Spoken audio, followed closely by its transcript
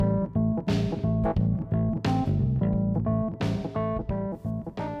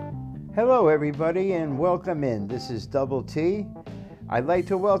Hello everybody and welcome in. This is Double T. I'd like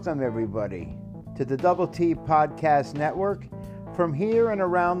to welcome everybody to the Double T Podcast Network from here and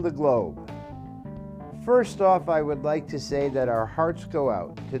around the globe. First off, I would like to say that our hearts go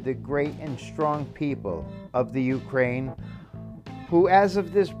out to the great and strong people of the Ukraine who, as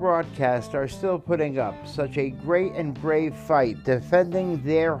of this broadcast, are still putting up such a great and brave fight defending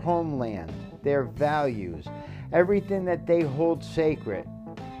their homeland, their values, everything that they hold sacred.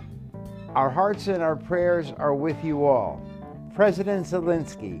 Our hearts and our prayers are with you all. President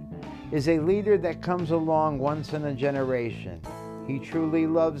Zelensky is a leader that comes along once in a generation. He truly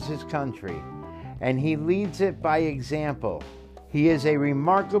loves his country, and he leads it by example. He is a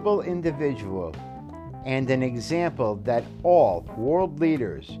remarkable individual and an example that all world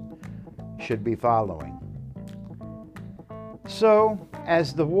leaders should be following. So,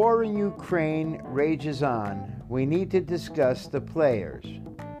 as the war in Ukraine rages on, we need to discuss the players.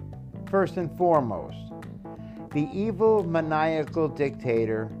 First and foremost, the evil, maniacal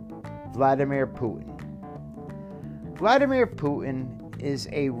dictator, Vladimir Putin. Vladimir Putin is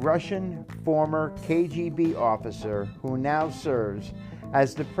a Russian former KGB officer who now serves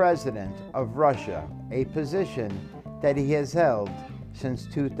as the president of Russia, a position that he has held since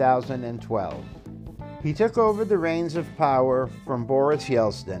 2012. He took over the reins of power from Boris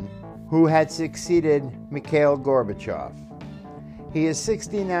Yeltsin, who had succeeded Mikhail Gorbachev. He is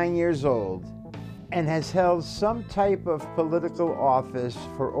 69 years old and has held some type of political office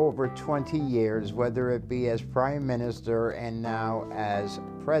for over 20 years, whether it be as prime minister and now as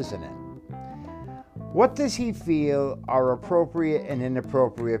president. What does he feel are appropriate and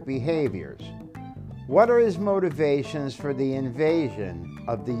inappropriate behaviors? What are his motivations for the invasion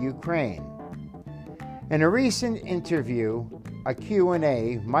of the Ukraine? In a recent interview, a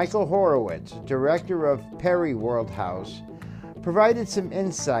Q&A, Michael Horowitz, director of Perry World House, provided some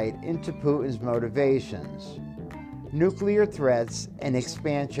insight into Putin's motivations, nuclear threats, and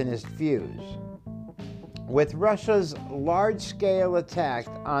expansionist views. With Russia's large-scale attack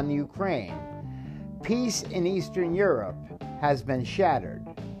on Ukraine, peace in Eastern Europe has been shattered.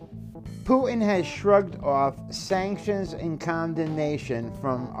 Putin has shrugged off sanctions and condemnation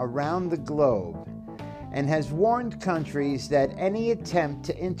from around the globe and has warned countries that any attempt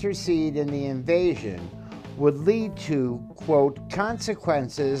to intercede in the invasion would lead to, quote,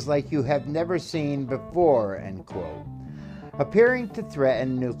 consequences like you have never seen before, end quote, appearing to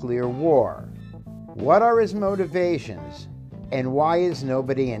threaten nuclear war. What are his motivations, and why is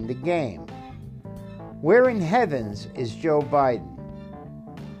nobody in the game? Where in heavens is Joe Biden?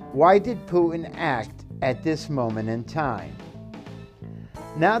 Why did Putin act at this moment in time?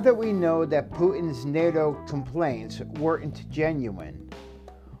 Now that we know that Putin's NATO complaints weren't genuine,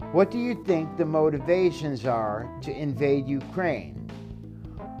 what do you think the motivations are to invade Ukraine?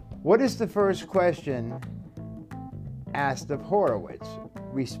 What is the first question asked of Horowitz?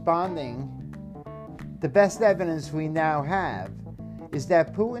 Responding, the best evidence we now have is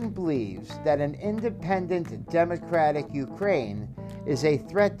that Putin believes that an independent, democratic Ukraine is a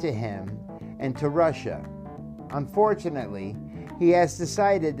threat to him and to Russia. Unfortunately, he has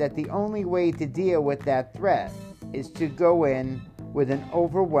decided that the only way to deal with that threat is to go in with an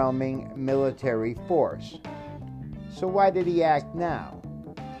overwhelming military force. So why did he act now?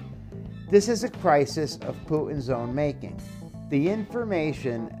 This is a crisis of Putin's own making. The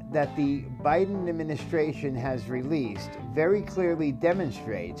information that the Biden administration has released very clearly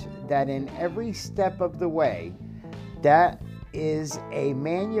demonstrates that in every step of the way, that is a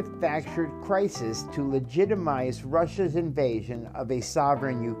manufactured crisis to legitimize Russia's invasion of a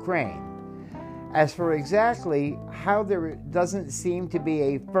sovereign Ukraine. As for exactly how, there doesn't seem to be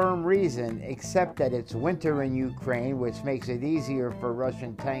a firm reason except that it's winter in Ukraine, which makes it easier for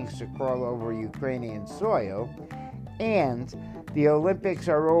Russian tanks to crawl over Ukrainian soil, and the Olympics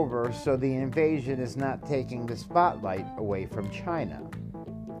are over, so the invasion is not taking the spotlight away from China.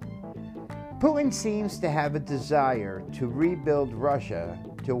 Putin seems to have a desire to rebuild Russia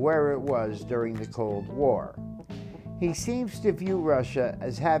to where it was during the Cold War. He seems to view Russia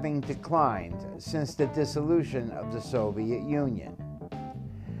as having declined since the dissolution of the Soviet Union.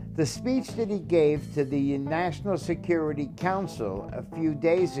 The speech that he gave to the National Security Council a few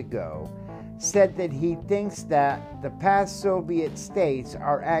days ago said that he thinks that the past Soviet states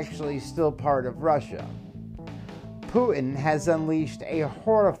are actually still part of Russia. Putin has unleashed a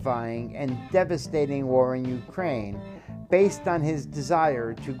horrifying and devastating war in Ukraine based on his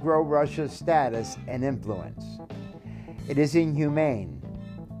desire to grow Russia's status and influence. It is inhumane.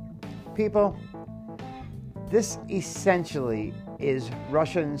 People, this essentially is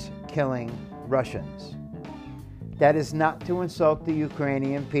Russians killing Russians. That is not to insult the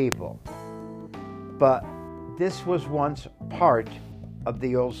Ukrainian people, but this was once part of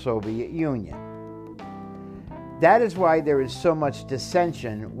the old Soviet Union. That is why there is so much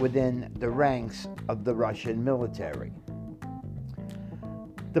dissension within the ranks of the Russian military.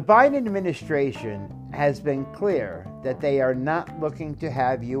 The Biden administration has been clear that they are not looking to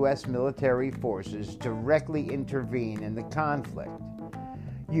have U.S. military forces directly intervene in the conflict.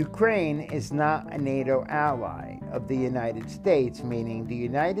 Ukraine is not a NATO ally of the United States, meaning the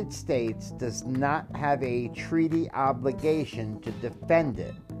United States does not have a treaty obligation to defend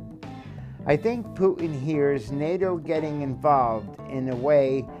it. I think Putin hears NATO getting involved in a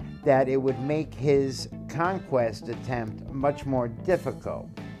way that it would make his conquest attempt much more difficult.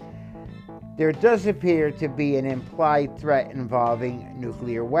 There does appear to be an implied threat involving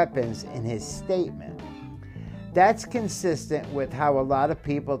nuclear weapons in his statement. That's consistent with how a lot of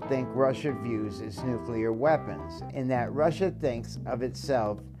people think Russia views its nuclear weapons, in that Russia thinks of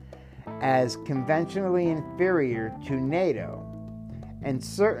itself as conventionally inferior to NATO, and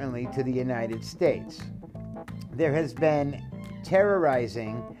certainly to the United States. There has been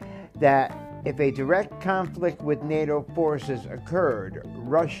terrorizing that if a direct conflict with NATO forces occurred,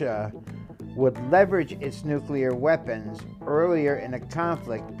 Russia would leverage its nuclear weapons earlier in a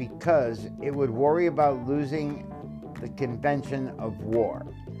conflict because it would worry about losing the convention of war.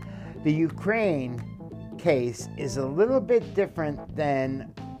 The Ukraine case is a little bit different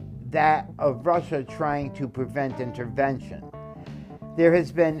than that of Russia trying to prevent intervention. There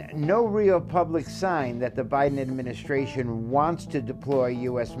has been no real public sign that the Biden administration wants to deploy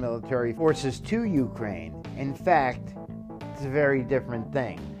U.S. military forces to Ukraine. In fact, it's a very different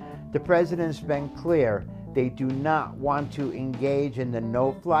thing. The president's been clear they do not want to engage in the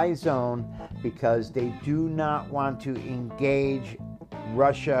no-fly zone because they do not want to engage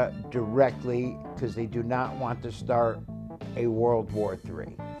Russia directly because they do not want to start a World War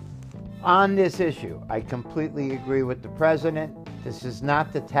III. On this issue, I completely agree with the president. This is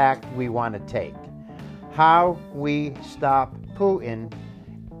not the tack we want to take. How we stop Putin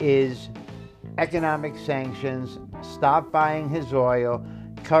is economic sanctions, stop buying his oil,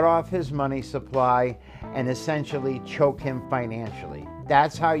 cut off his money supply, and essentially choke him financially.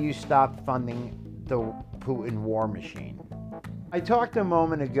 That's how you stop funding the Putin war machine. I talked a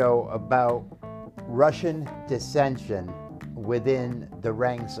moment ago about Russian dissension within the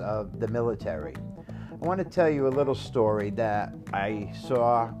ranks of the military. I want to tell you a little story that I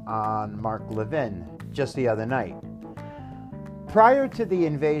saw on Mark Levin just the other night. Prior to the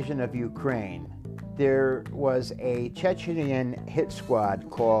invasion of Ukraine, there was a Chechenian hit squad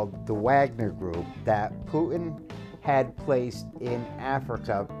called the Wagner Group that Putin had placed in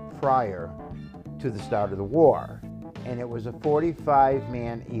Africa prior to the start of the war. And it was a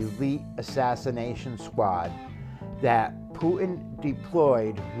 45-man elite assassination squad that Putin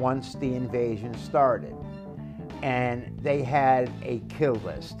deployed once the invasion started. And they had a kill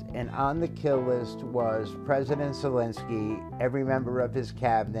list. And on the kill list was President Zelensky, every member of his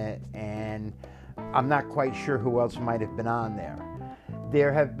cabinet, and I'm not quite sure who else might have been on there.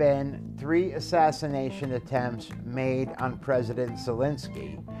 There have been 3 assassination attempts made on President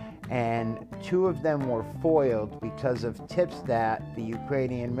Zelensky, and 2 of them were foiled because of tips that the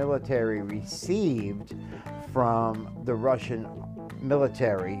Ukrainian military received from the Russian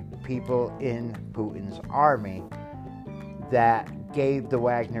military, people in Putin's army, that gave the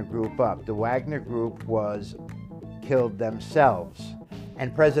Wagner Group up. The Wagner Group was killed themselves.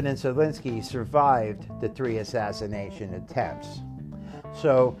 And President Zelensky survived the 3 assassination attempts.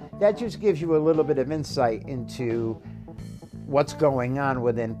 So that just gives you a little bit of insight into what's going on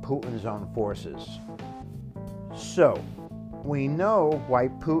within Putin's own forces. So we know why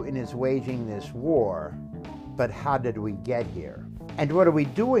Putin is waging this war, but how did we get here? And what are we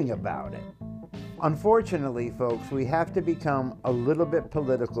doing about it? Unfortunately, folks, we have to become a little bit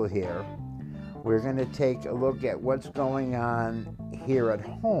political here. We're going to take a look at what's going on here at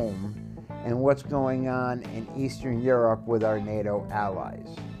home and what's going on in Eastern Europe with our NATO allies.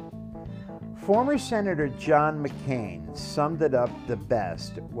 Former Senator John McCain summed it up the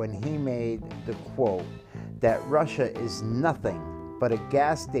best when he made the quote that Russia is nothing but a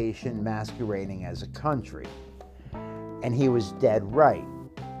gas station masquerading as a country. And he was dead right.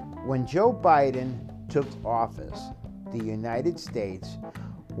 When Joe Biden took office, the United States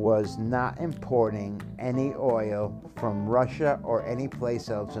was not importing any oil from Russia or any place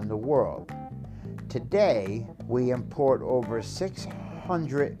else in the world. Today, we import over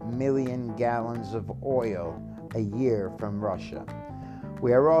 600 million gallons of oil a year from Russia.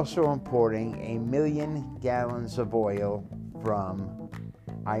 We are also importing 1 million gallons of oil from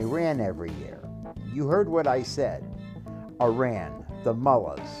Iran every year. You heard what I said. Iran, the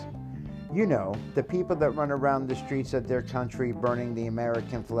mullahs. You know, the people that run around the streets of their country burning the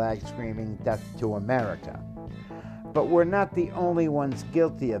American flag, screaming "Death to America." But we're not the only ones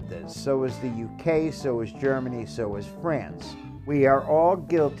guilty of this. So is the UK, so is Germany, so is France. We are all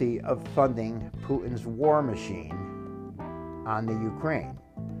guilty of funding Putin's war machine on the Ukraine.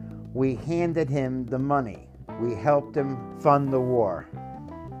 We handed him the money. We helped him fund the war.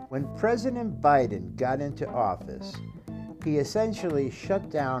 When President Biden got into office, he essentially shut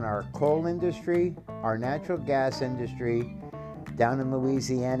down our coal industry, our natural gas industry down in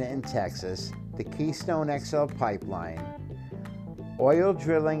Louisiana and Texas, the Keystone XL pipeline, oil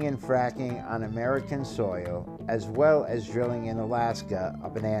drilling and fracking on American soil, as well as drilling in Alaska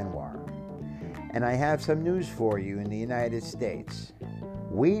up in Anwar. And I have some news for you in the United States.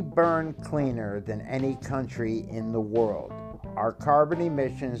 We burn cleaner than any country in the world. Our carbon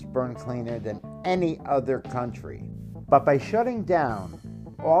emissions burn cleaner than any other country. But by shutting down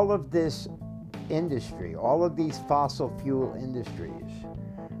all of this industry, all of these fossil fuel industries,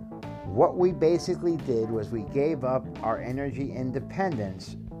 what we basically did was we gave up our energy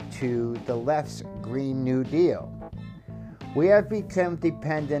independence to the left's Green New Deal. We have become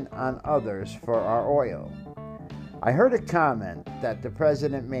dependent on others for our oil. I heard a comment that the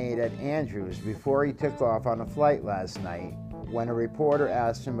president made at Andrews before he took off on a flight last night when a reporter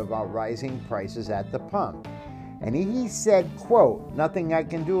asked him about rising prices at the pump. And he said, quote, "Nothing I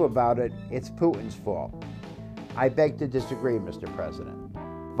can do about it, it's Putin's fault." I beg to disagree, Mr. President,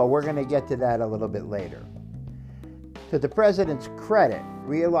 but we're going to get to that a little bit later. To the president's credit,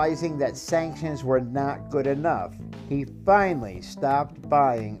 realizing that sanctions were not good enough, he finally stopped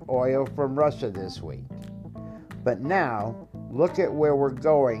buying oil from Russia this week. But now, look at where we're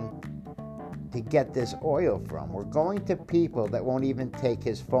going to get this oil from. We're going to people that won't even take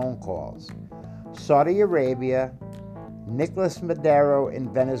his phone calls. Saudi Arabia, Nicolas Maduro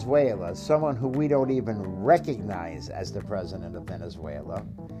in Venezuela, someone who we don't even recognize as the president of Venezuela,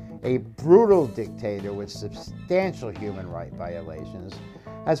 a brutal dictator with substantial human rights violations,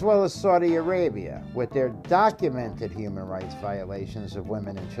 as well as Saudi Arabia with their documented human rights violations of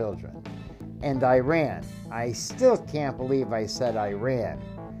women and children. And Iran. I still can't believe I said Iran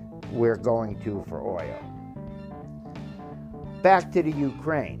we're going to for oil. Back to the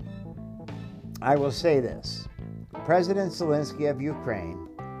Ukraine. I will say this. President Zelensky of Ukraine,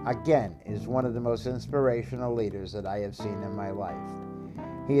 again, is one of the most inspirational leaders that I have seen in my life.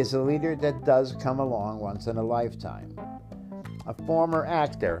 He is a leader that does come along once in a lifetime. A former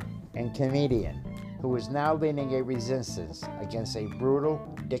actor and comedian who is now leading a resistance against a brutal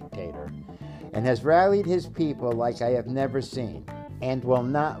dictator and has rallied his people like I have never seen and will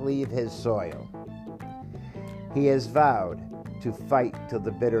not leave his soil. He has vowed to fight till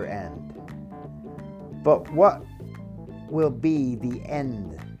the bitter end. But what will be the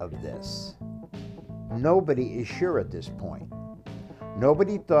end of this? Nobody is sure at this point.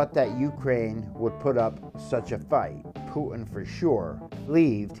 Nobody thought that Ukraine would put up such a fight. Putin for sure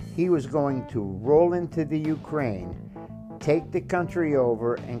believed he was going to roll into the Ukraine, take the country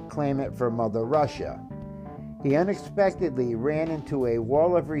over, and claim it for Mother Russia. He unexpectedly ran into a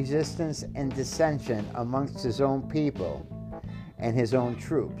wall of resistance and dissension amongst his own people and his own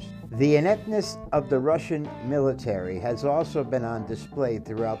troops. The ineptness of the Russian military has also been on display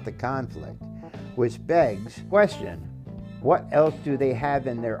throughout the conflict, which begs question, what else do they have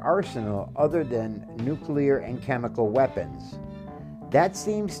in their arsenal other than nuclear and chemical weapons? That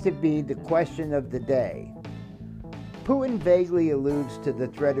seems to be the question of the day. Putin vaguely alludes to the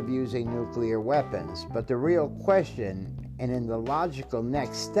threat of using nuclear weapons, but the real question, and in the logical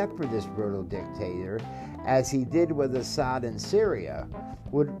next step for this brutal dictator, as he did with Assad in Syria,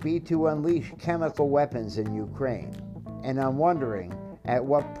 would be to unleash chemical weapons in Ukraine. And I'm wondering, at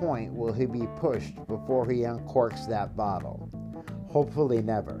what point will he be pushed before he uncorks that bottle? Hopefully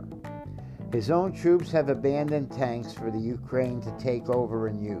never. His own troops have abandoned tanks for the Ukraine to take over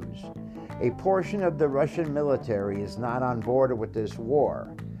and use. A portion of the Russian military is not on board with this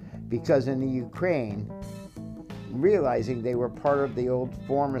war because in the Ukraine, realizing they were part of the old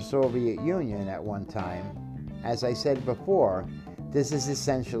former Soviet Union at one time, as I said before, this is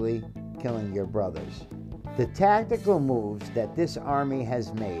essentially killing your brothers. The tactical moves that this army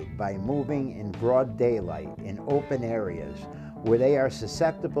has made by moving in broad daylight in open areas where they are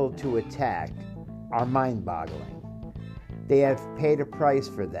susceptible to attack are mind-boggling. They have paid a price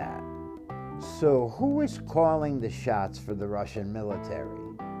for that. So who is calling the shots for the Russian military?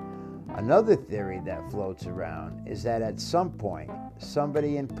 Another theory that floats around is that at some point,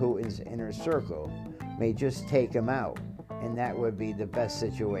 somebody in Putin's inner circle may just take him out, and that would be the best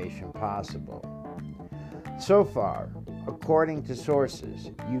situation possible. So far, according to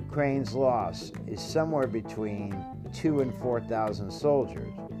sources, Ukraine's loss is somewhere between 2,000 and 4,000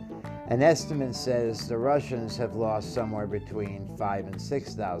 soldiers. An estimate says the Russians have lost somewhere between 5,000 and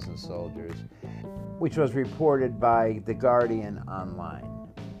 6,000 soldiers, which was reported by The Guardian online.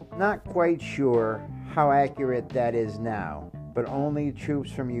 Not quite sure how accurate that is now, but only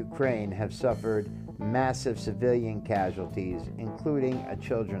troops from Ukraine have suffered massive civilian casualties, including a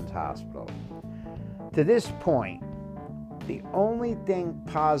children's hospital. To this point, the only thing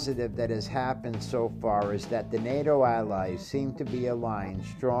positive that has happened so far is that the NATO allies seem to be aligned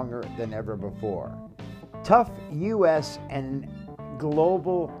stronger than ever before. Tough U.S. and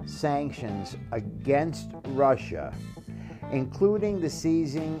global sanctions against Russia, including the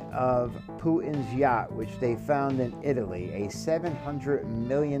seizing of Putin's yacht, which they found in Italy, a $700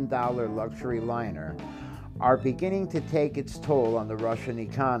 million luxury liner, are beginning to take its toll on the Russian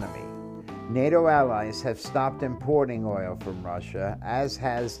economy. NATO allies have stopped importing oil from Russia, as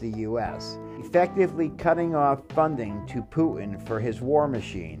has the U.S., effectively cutting off funding to Putin for his war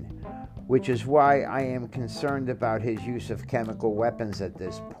machine, which is why I am concerned about his use of chemical weapons at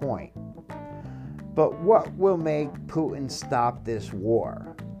this point. But what will make Putin stop this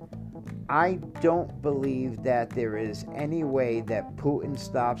war? I don't believe that there is any way that Putin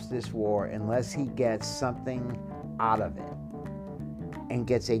stops this war unless he gets something out of it and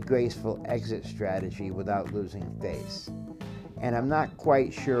gets a graceful exit strategy without losing face. And I'm not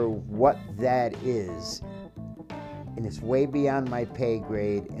quite sure what that is, and it's way beyond my pay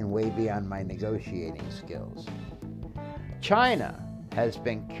grade and way beyond my negotiating skills. China has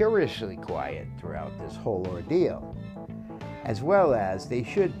been curiously quiet throughout this whole ordeal, as well as they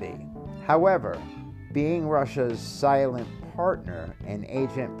should be. However, being Russia's silent partner and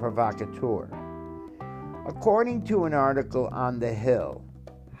agent provocateur. According to an article on The Hill,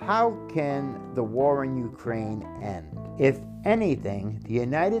 how can the war in Ukraine end? If anything, the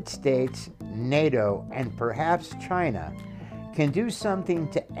United States, NATO, and perhaps China can do something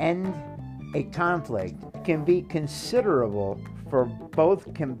to end a conflict that can be considerable for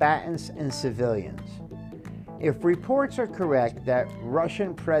both combatants and civilians. If reports are correct that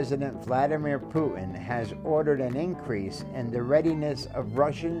Russian President Vladimir Putin has ordered an increase in the readiness of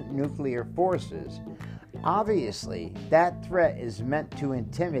Russian nuclear forces, obviously that threat is meant to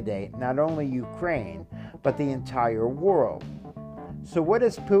intimidate not only Ukraine, but the entire world. So what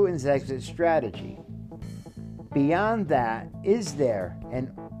is Putin's exit strategy? Beyond that, is there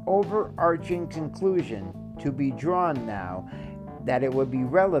an overarching conclusion to be drawn now that it would be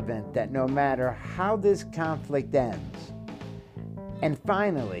relevant that no matter how this conflict ends? And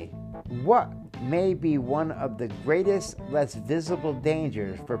finally, what may be one of the greatest, less visible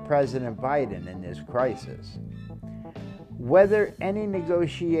dangers for President Biden in this crisis? Whether any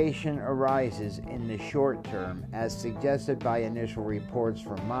negotiation arises in the short term, as suggested by initial reports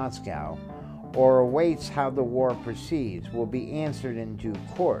from Moscow, or awaits how the war proceeds, will be answered in due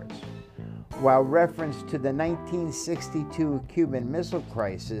course. While reference to the 1962 Cuban Missile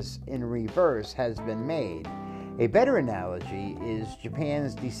Crisis in reverse has been made, a better analogy is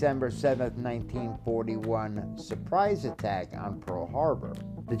Japan's December 7, 1941 surprise attack on Pearl Harbor.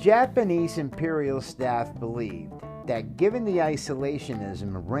 The Japanese imperial staff believed that given the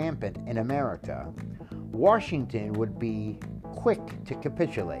isolationism rampant in America, Washington would be quick to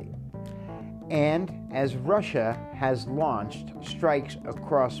capitulate. And as Russia has launched strikes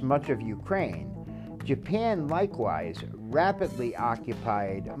across much of Ukraine, Japan likewise rapidly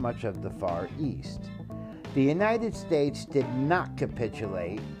occupied much of the Far East. The United States did not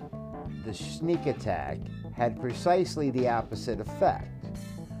capitulate. The sneak attack had precisely the opposite effect.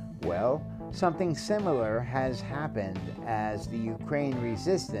 Well, something similar has happened as the Ukraine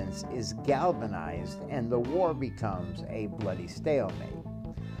resistance is galvanized and the war becomes a bloody stalemate.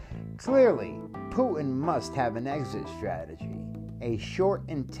 Clearly, Putin must have an exit strategy, a short,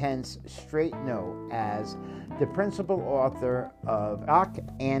 intense, straight no, as the principal author of Shock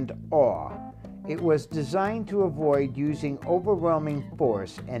and Awe. It was designed to avoid using overwhelming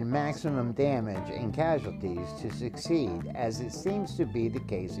force and maximum damage and casualties to succeed, as it seems to be the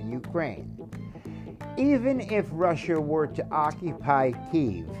case in Ukraine. Even if Russia were to occupy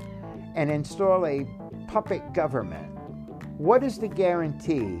Kyiv and install a puppet government, what is the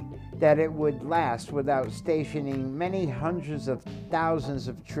guarantee that it would last without stationing many hundreds of thousands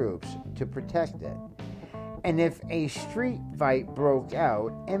of troops to protect it? And if a street fight broke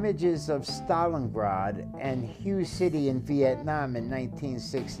out, images of Stalingrad and Hue City in Vietnam in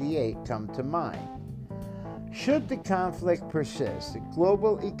 1968 come to mind. Should the conflict persist,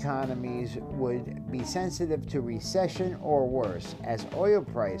 global economies would be sensitive to recession or worse, as oil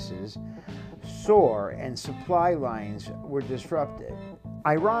prices soar and supply lines were disrupted.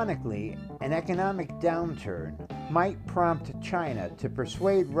 Ironically, an economic downturn might prompt China to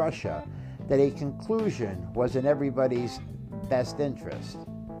persuade Russia that a conclusion was in everybody's best interest,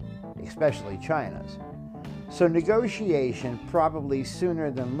 especially China's. So negotiation, probably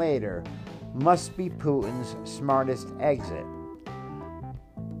sooner than later, must be Putin's smartest exit.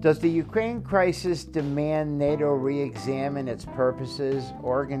 Does the Ukraine crisis demand NATO re-examine its purposes,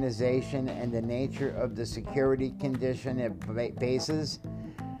 organization, and the nature of the security condition it bases?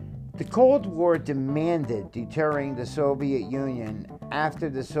 The Cold War demanded deterring the Soviet Union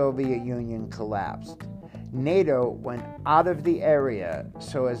after the Soviet Union collapsed. NATO went out of the area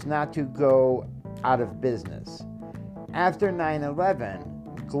so as not to go out of business. After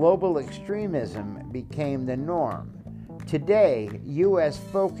 9/11, global extremism became the norm. Today, U.S.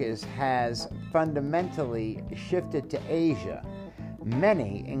 focus has fundamentally shifted to Asia.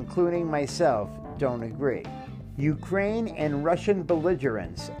 Many, including myself, don't agree. Ukraine and Russian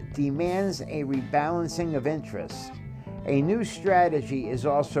belligerence demands a rebalancing of interests. A new strategy is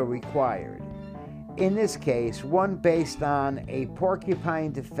also required. In this case, one based on a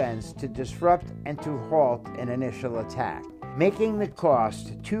porcupine defense to disrupt and to halt an initial attack, making the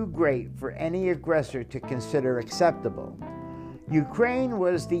cost too great for any aggressor to consider acceptable. Ukraine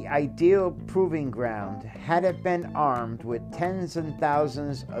was the ideal proving ground had it been armed with tens and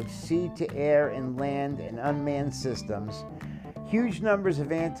thousands of sea-to-air and land and unmanned systems, huge numbers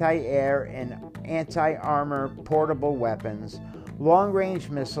of anti-air and anti-armor portable weapons, long-range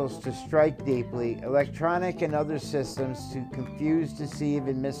missiles to strike deeply, electronic and other systems to confuse, deceive,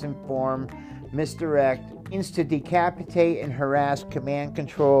 and misinform, misdirect, means to decapitate and harass command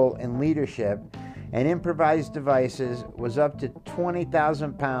control and leadership, and improvised devices, was up to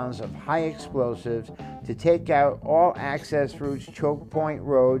 20,000 pounds of high explosives to take out all access routes, choke point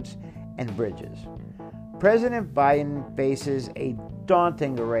roads, and bridges. President Biden faces a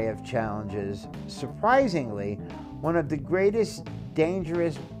daunting array of challenges. Surprisingly, one of the greatest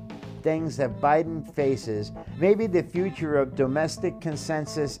dangerous things that Biden faces may be the future of domestic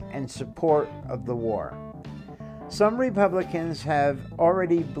consensus and support of the war. Some Republicans have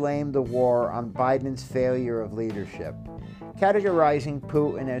already blamed the war on Biden's failure of leadership, categorizing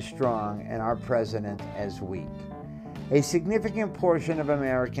Putin as strong and our president as weak. A significant portion of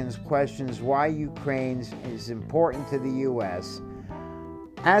Americans questions why Ukraine is important to the U.S.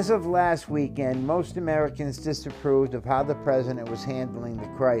 As of last weekend, most Americans disapproved of how the president was handling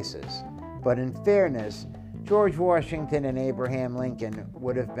the crisis. But in fairness, George Washington and Abraham Lincoln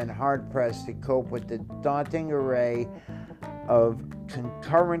would have been hard-pressed to cope with the daunting array of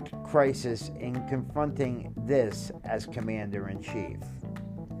concurrent crises in confronting this as commander-in-chief.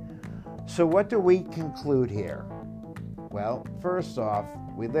 So what do we conclude here? Well, first off,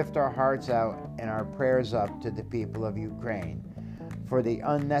 we lift our hearts out and our prayers up to the people of Ukraine for the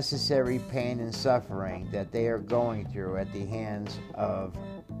unnecessary pain and suffering that they are going through at the hands of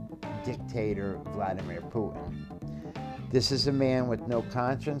dictator Vladimir Putin. This is a man with no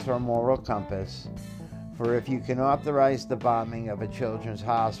conscience or moral compass, for if you can authorize the bombing of a children's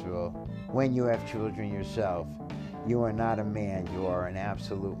hospital when you have children yourself, you are not a man, you are an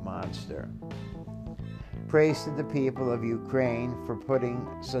absolute monster. Praise to the people of Ukraine for putting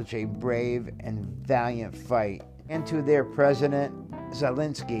such a brave and valiant fight, and to their president,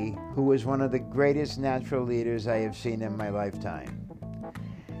 Zelensky, who is one of the greatest natural leaders I have seen in my lifetime.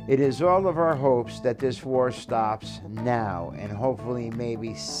 It is all of our hopes that this war stops now, and hopefully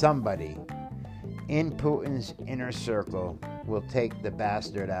maybe somebody in Putin's inner circle will take the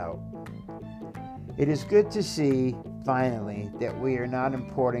bastard out. It is good to see, finally, that we are not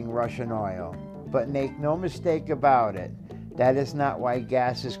importing Russian oil, but make no mistake about it, that is not why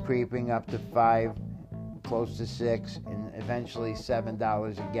gas is creeping up to $5, close to $6, and eventually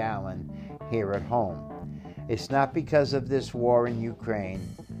 $7 a gallon here at home. It's not because of this war in Ukraine.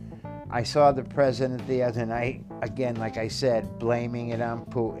 I saw the president the other night, again, like I said, blaming it on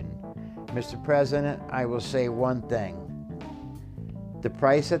Putin. Mr. President, I will say one thing. The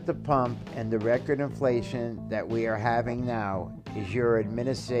price at the pump and the record inflation that we are having now is your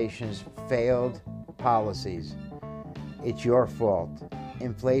administration's failed policies. It's your fault.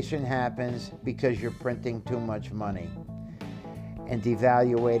 Inflation happens because you're printing too much money and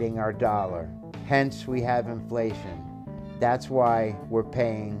devaluating our dollar. Hence, we have inflation. That's why we're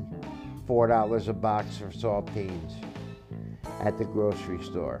paying $4 a box for saltines at the grocery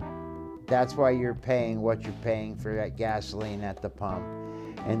store. That's why you're paying what you're paying for that gasoline at the pump.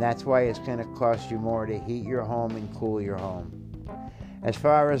 And that's why it's going to cost you more to heat your home and cool your home. As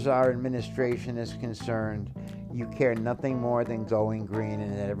far as our administration is concerned, you care nothing more than going green,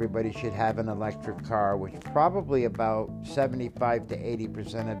 and that everybody should have an electric car, which probably about 75 to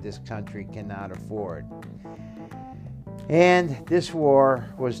 80% of this country cannot afford. And this war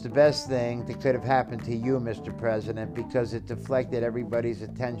was the best thing that could have happened to you, Mr. President, because it deflected everybody's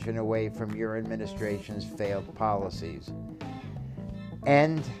attention away from your administration's failed policies.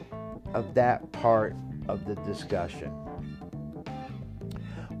 End of that part of the discussion.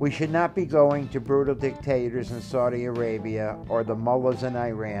 We should not be going to brutal dictators in Saudi Arabia or the mullahs in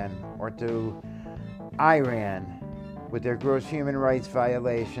Iran or to Iran with their gross human rights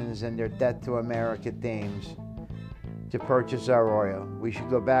violations and their death to America themes to purchase our oil. We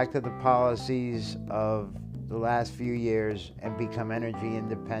should go back to the policies of the last few years and become energy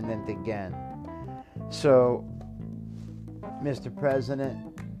independent again. So, Mr. President,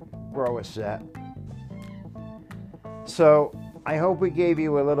 grow a set. So, I hope we gave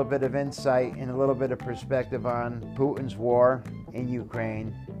you a little bit of insight and a little bit of perspective on Putin's war in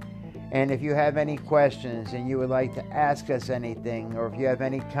Ukraine. And if you have any questions and you would like to ask us anything, or if you have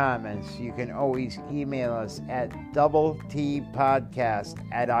any comments, you can always email us at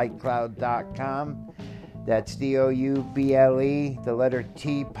doubletpodcast@icloud.com. That's DOUBLE, the letter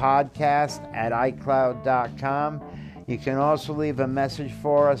T, podcast@icloud.com. You can also leave a message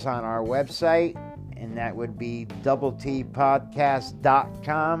for us on our website, and that would be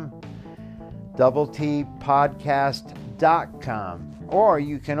doubletpodcast.com, doubletpodcast.com. Or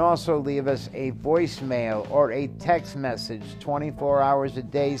you can also leave us a voicemail or a text message 24 hours a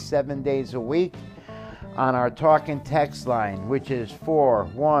day, 7 days a week on our talk and text line, which is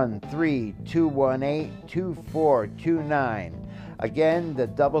 413-218-2429. Again, the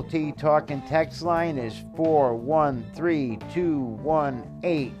Double T talk and text line is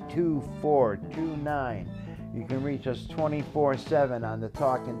 413-218-2429. You can reach us 24/7 on the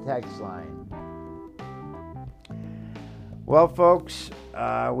talk and text line. Well, folks,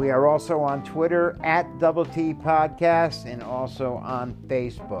 we are also on Twitter at Double T Podcast and also on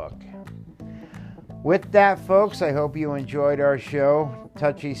Facebook. With that, folks, I hope you enjoyed our show.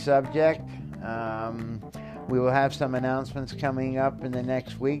 Touchy subject. We will have some announcements coming up in the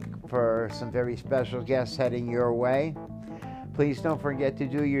next week for some very special guests heading your way. Please don't forget to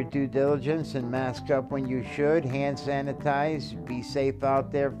do your due diligence and mask up when you should. Hand sanitize. Be safe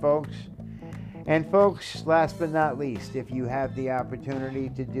out there, folks. And folks, last but not least, if you have the opportunity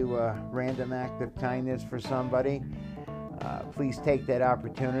to do a random act of kindness for somebody, please take that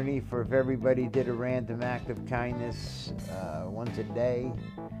opportunity. For if everybody did a random act of kindness once a day,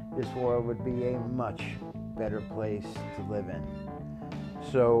 this world would be a much better place to live in.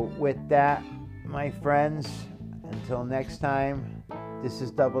 So with that, my friends, until next time, this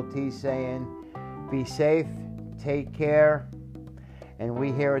is Double T saying, be safe, take care. And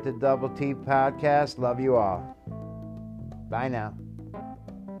we here at the Double T Podcast love you all. Bye now.